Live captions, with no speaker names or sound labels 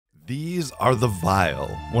These are the Vile,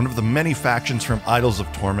 one of the many factions from Idols of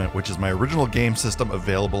Torment, which is my original game system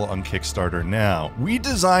available on Kickstarter now. We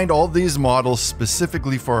designed all these models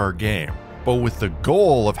specifically for our game, but with the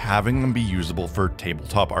goal of having them be usable for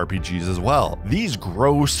tabletop RPGs as well. These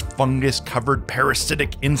gross, fungus-covered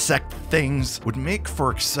parasitic insect things would make for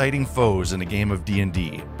exciting foes in a game of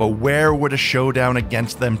D&D, but where would a showdown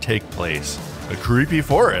against them take place? A creepy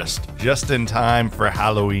forest, just in time for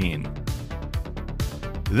Halloween.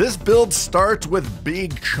 This build starts with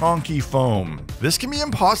big chonky foam. This can be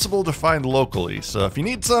impossible to find locally, so if you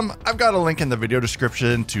need some, I've got a link in the video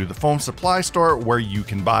description to the foam supply store where you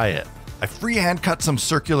can buy it. I freehand cut some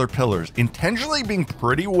circular pillars, intentionally being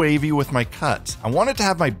pretty wavy with my cuts. I wanted to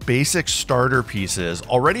have my basic starter pieces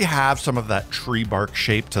already have some of that tree bark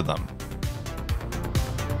shape to them.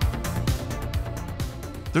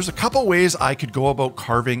 There's a couple ways I could go about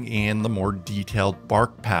carving in the more detailed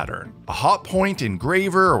bark pattern. A hot point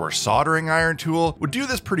engraver or soldering iron tool would do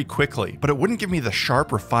this pretty quickly, but it wouldn't give me the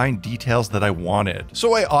sharp, refined details that I wanted.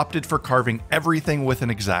 So I opted for carving everything with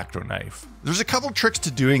an X-Acto knife. There's a couple tricks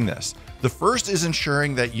to doing this. The first is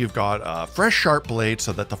ensuring that you've got a fresh sharp blade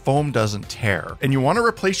so that the foam doesn't tear, and you want to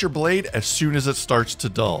replace your blade as soon as it starts to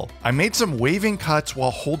dull. I made some waving cuts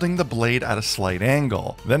while holding the blade at a slight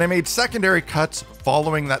angle. Then I made secondary cuts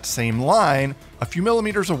following that same line a few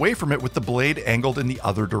millimeters away from it with the blade angled in the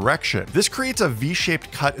other direction. This creates a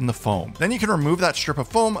V-shaped cut in the foam. Then you can remove that strip of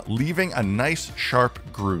foam, leaving a nice sharp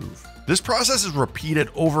groove. This process is repeated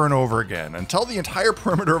over and over again until the entire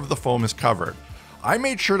perimeter of the foam is covered. I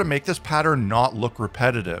made sure to make this pattern not look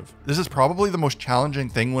repetitive. This is probably the most challenging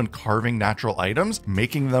thing when carving natural items,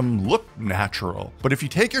 making them look natural. But if you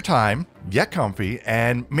take your time, get comfy,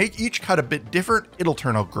 and make each cut a bit different, it'll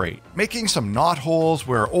turn out great. Making some knot holes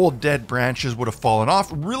where old dead branches would have fallen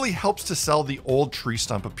off really helps to sell the old tree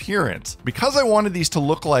stump appearance. Because I wanted these to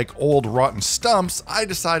look like old rotten stumps, I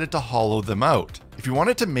decided to hollow them out. If you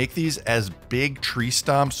wanted to make these as big tree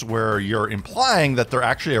stumps where you're implying that they're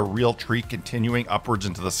actually a real tree continuing upwards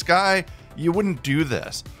into the sky, you wouldn't do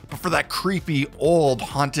this. But for that creepy, old,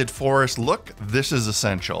 haunted forest look, this is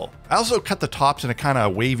essential. I also cut the tops in a kind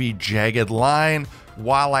of wavy, jagged line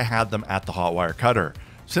while I had them at the hot wire cutter.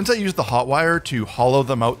 Since I used the hot wire to hollow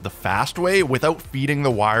them out the fast way without feeding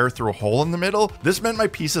the wire through a hole in the middle, this meant my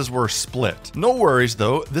pieces were split. No worries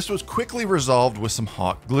though, this was quickly resolved with some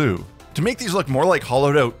hot glue. To make these look more like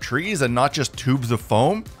hollowed out trees and not just tubes of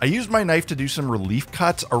foam, I used my knife to do some relief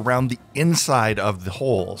cuts around the inside of the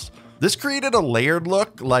holes. This created a layered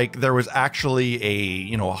look, like there was actually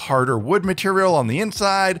a harder wood material on the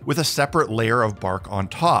inside with a separate layer of bark on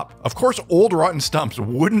top. Of course, old rotten stumps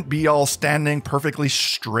wouldn't be all standing perfectly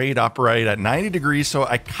straight upright at 90 degrees, so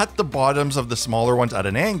I cut the bottoms of the smaller ones at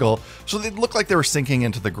an angle so they'd look like they were sinking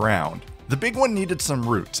into the ground. The big one needed some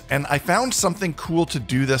roots, and I found something cool to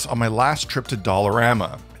do this on my last trip to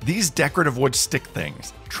Dollarama. These decorative wood stick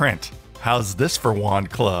things. Trent, how's this for Wand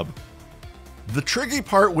Club? The tricky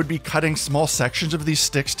part would be cutting small sections of these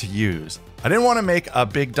sticks to use. I didn't want to make a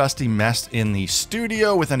big dusty mess in the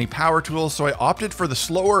studio with any power tools, so I opted for the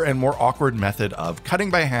slower and more awkward method of cutting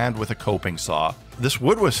by hand with a coping saw. This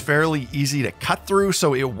wood was fairly easy to cut through,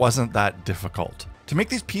 so it wasn't that difficult. To make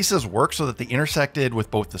these pieces work so that they intersected with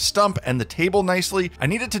both the stump and the table nicely, I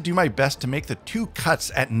needed to do my best to make the two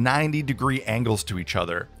cuts at 90-degree angles to each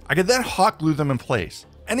other. I could then hot glue them in place.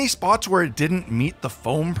 Any spots where it didn't meet the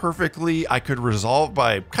foam perfectly, I could resolve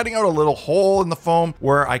by cutting out a little hole in the foam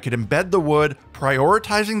where I could embed the wood,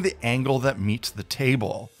 prioritizing the angle that meets the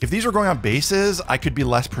table. If these were going on bases, I could be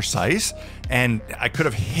less precise, and I could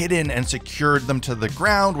have hidden and secured them to the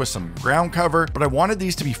ground with some ground cover, but I wanted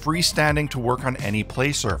these to be freestanding to work on any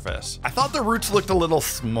play surface. I thought the roots looked a little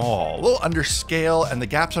small, a little under scale, and the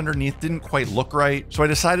gaps underneath didn't quite look right, so I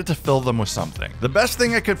decided to fill them with something. The best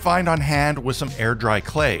thing I could find on hand was some air dry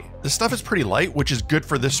clay. This stuff is pretty light, which is good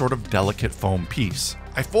for this sort of delicate foam piece.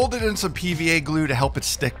 I folded in some PVA glue to help it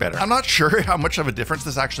stick better. I'm not sure how much of a difference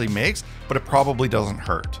this actually makes, but it probably doesn't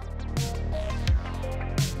hurt.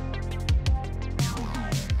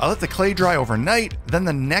 I let the clay dry overnight, then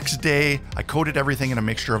the next day, I coated everything in a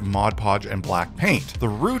mixture of Mod Podge and black paint. The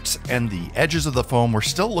roots and the edges of the foam were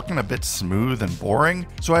still looking a bit smooth and boring,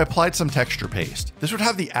 so I applied some texture paste. This would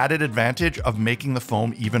have the added advantage of making the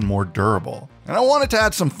foam even more durable. And I wanted to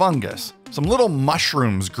add some fungus, some little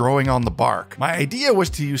mushrooms growing on the bark. My idea was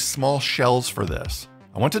to use small shells for this.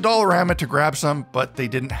 I went to Dollarama to grab some, but they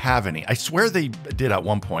didn't have any. I swear they did at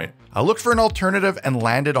one point. I looked for an alternative and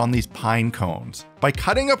landed on these pine cones. By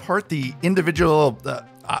cutting apart the individual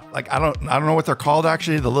I don't know what they're called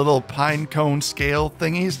actually, the little pine cone scale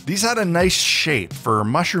thingies. These had a nice shape for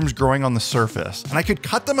mushrooms growing on the surface, and I could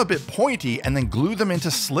cut them a bit pointy and then glue them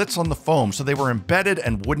into slits on the foam so they were embedded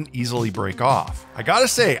and wouldn't easily break off. I gotta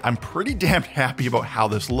say, I'm pretty damn happy about how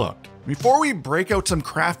this looked. Before we break out some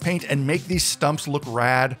craft paint and make these stumps look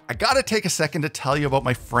rad, I gotta take a second to tell you about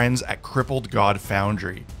my friends at Crippled God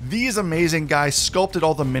Foundry. These amazing guys sculpted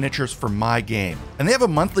all the miniatures for my game, and they have a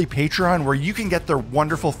monthly Patreon where you can get their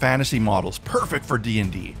wonderful fantasy models, perfect for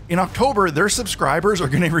D&D. In October, their subscribers are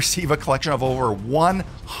gonna receive a collection of over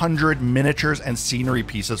 100 miniatures and scenery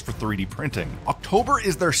pieces for 3D printing. October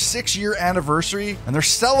is their 6-year anniversary, and they're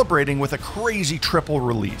celebrating with a crazy triple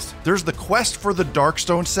release. There's the Quest for the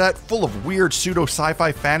Darkstone set, full of weird pseudo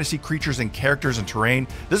sci-fi fantasy creatures and characters and terrain.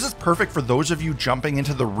 This is perfect for those of you jumping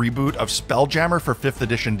into the reboot of Spelljammer for 5th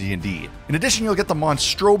edition D&D. In addition, you'll get the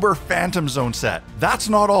Monstrober Phantom Zone set. That's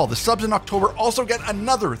not all. The subs in October also get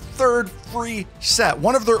another third free set,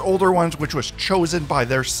 one of their older ones which was chosen by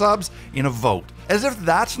their subs in a vote. As if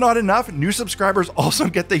that's not enough, new subscribers also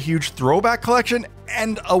get the huge throwback collection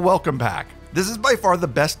and a welcome pack. This is by far the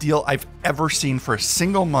best deal I've ever seen for a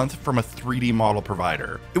single month from a 3D model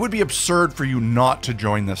provider. It would be absurd for you not to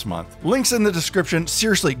join this month. Links in the description.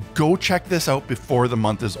 Seriously, go check this out before the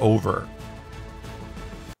month is over.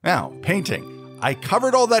 Now, painting. I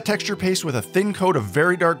covered all that texture paste with a thin coat of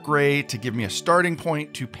very dark gray to give me a starting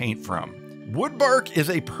point to paint from. Wood bark is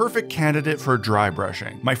a perfect candidate for dry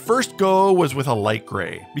brushing. My first go was with a light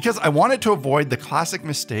gray, because I wanted to avoid the classic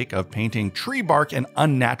mistake of painting tree bark an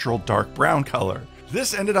unnatural dark brown color.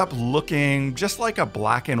 This ended up looking just like a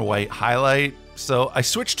black and white highlight, so I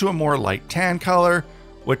switched to a more light tan color,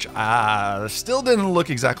 which still didn't look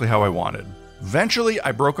exactly how I wanted. Eventually,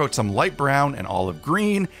 I broke out some light brown and olive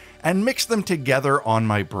green and mixed them together on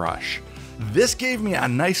my brush. This gave me a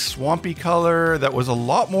nice swampy color that was a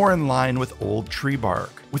lot more in line with old tree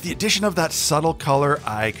bark. With the addition of that subtle color,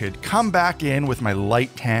 I could come back in with my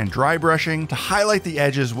light tan dry brushing to highlight the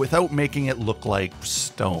edges without making it look like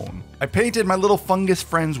stone. I painted my little fungus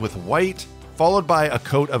friends with white, followed by a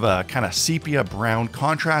coat of a kind of sepia brown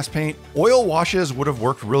contrast paint. Oil washes would have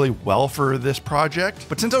worked really well for this project,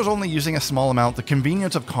 but since I was only using a small amount, the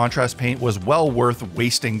convenience of contrast paint was well worth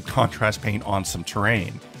wasting contrast paint on some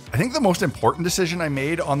terrain. I think the most important decision I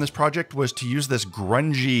made on this project was to use this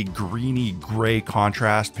grungy, greeny gray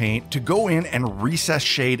contrast paint to go in and recess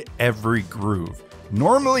shade every groove.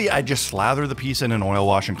 Normally, I just slather the piece in an oil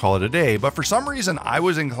wash and call it a day, but for some reason, I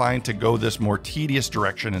was inclined to go this more tedious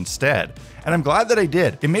direction instead. And I'm glad that I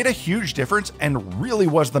did. It made a huge difference and really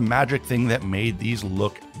was the magic thing that made these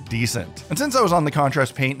look decent. And since I was on the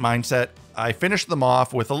contrast paint mindset, I finished them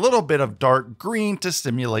off with a little bit of dark green to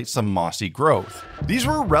simulate some mossy growth. These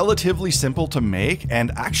were relatively simple to make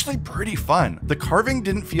and actually pretty fun. The carving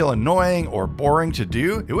didn't feel annoying or boring to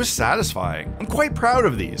do, it was satisfying. I'm quite proud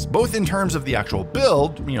of these, both in terms of the actual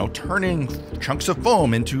build, turning chunks of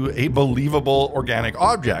foam into a believable organic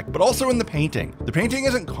object, but also in the painting. The painting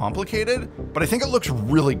isn't complicated, but I think it looks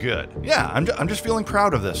really good. Yeah, I'm just feeling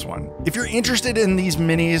proud of this one. If you're interested in these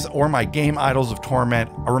minis or my game Idols of Torment,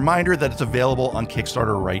 a reminder that it's available on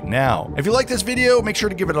Kickstarter right now. If you like this video, make sure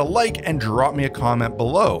to give it a like and drop me a comment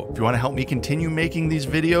below. If you want to help me continue making these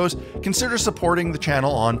videos, consider supporting the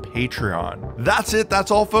channel on Patreon. That's it,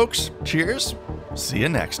 that's all folks. Cheers, see you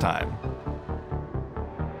next time.